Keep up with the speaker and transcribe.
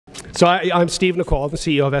So I'm Steve Nicolle, the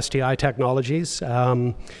CEO of STI Technologies.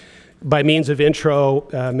 By means of intro,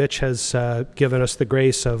 Mitch has given us the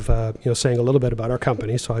grace of saying a little bit about our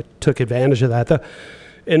company, so I took advantage of that. The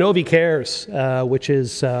Innovi Cares, which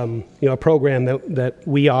is a program that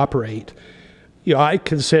we operate, I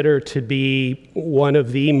consider to be one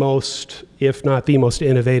of the most, if not the most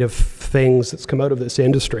innovative things that's come out of this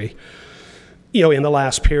industry, in the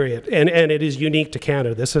last period. And it is unique to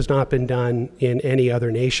Canada. This has not been done in any other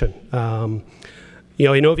nation.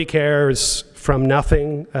 Innovi Cares, from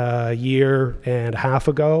nothing a year and a half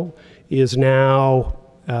ago, is now,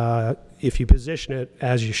 if you position it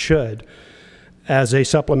as you should, as a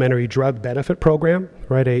supplementary drug benefit program,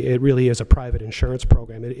 right? It really is a private insurance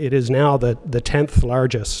program. It is now the 10th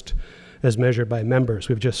largest as measured by members.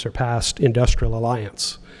 We've just surpassed Industrial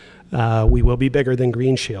Alliance. We will be bigger than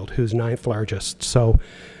Green Shield, who's 9th largest. So,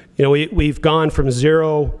 we've gone from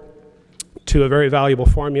zero to a very valuable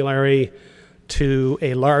formulary to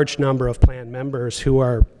a large number of plan members who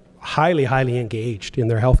are highly, highly engaged in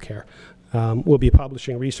their healthcare. We'll be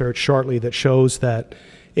publishing research shortly that shows that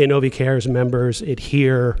Innovi Cares members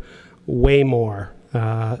adhere way more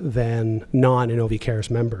than non-Innovi Cares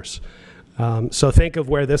members. So think of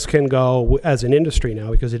where this can go as an industry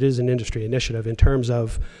now, because it is an industry initiative in terms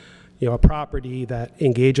of a property that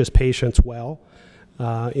engages patients well,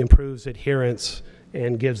 improves adherence,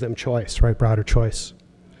 and gives them choice, right, broader choice.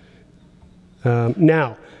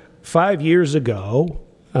 Now, 5 years ago,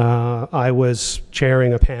 I was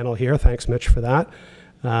chairing a panel here. Thanks, Mitch, for that.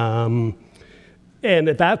 And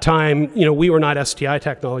at that time, we were not STI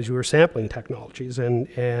Technologies, we were Sampling Technologies.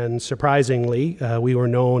 And surprisingly, we were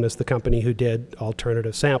known as the company who did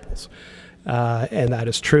alternative samples. And that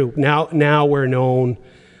is true. Now we're known,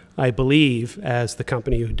 I believe, as the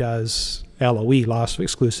company who does LOE, loss of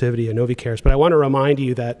exclusivity, and Innovi Cares. But I want to remind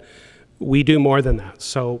you that we do more than that.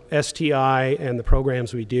 So STI and the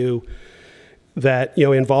programs we do that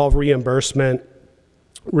involve reimbursement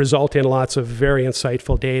result in lots of very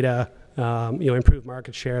insightful data, improve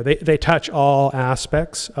market share. They touch all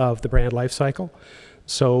aspects of the brand life cycle.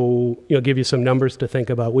 So give you some numbers to think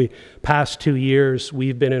about. Past 2 years,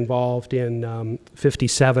 we've been involved in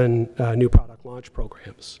 57 new product launch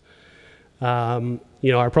programs.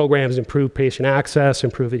 Our programs improve patient access,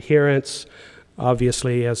 improve adherence,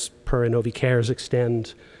 obviously, as per Innovi Cares,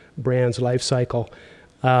 extend brand's life cycle,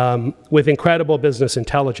 with incredible business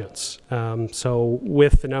intelligence. So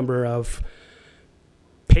with the number of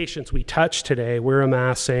patients we touch today, we're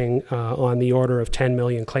amassing on the order of 10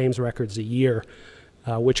 million claims records a year,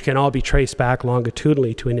 which can all be traced back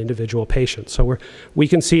longitudinally to an individual patient. So we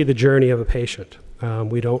can see the journey of a patient.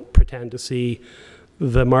 We don't pretend to see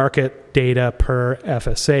the market data per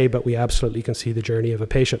FSA, but we absolutely can see the journey of a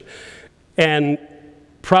patient. And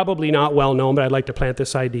probably not well known, but I'd like to plant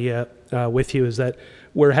this idea with you, is that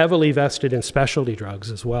we're heavily vested in specialty drugs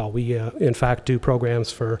as well. We, in fact, do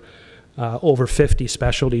programs for over 50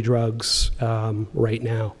 specialty drugs right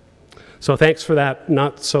now. So thanks for that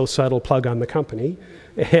not so subtle plug on the company.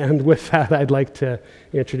 And with that, I'd like to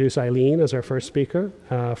introduce Eileen as our first speaker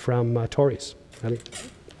from Torys. Eileen.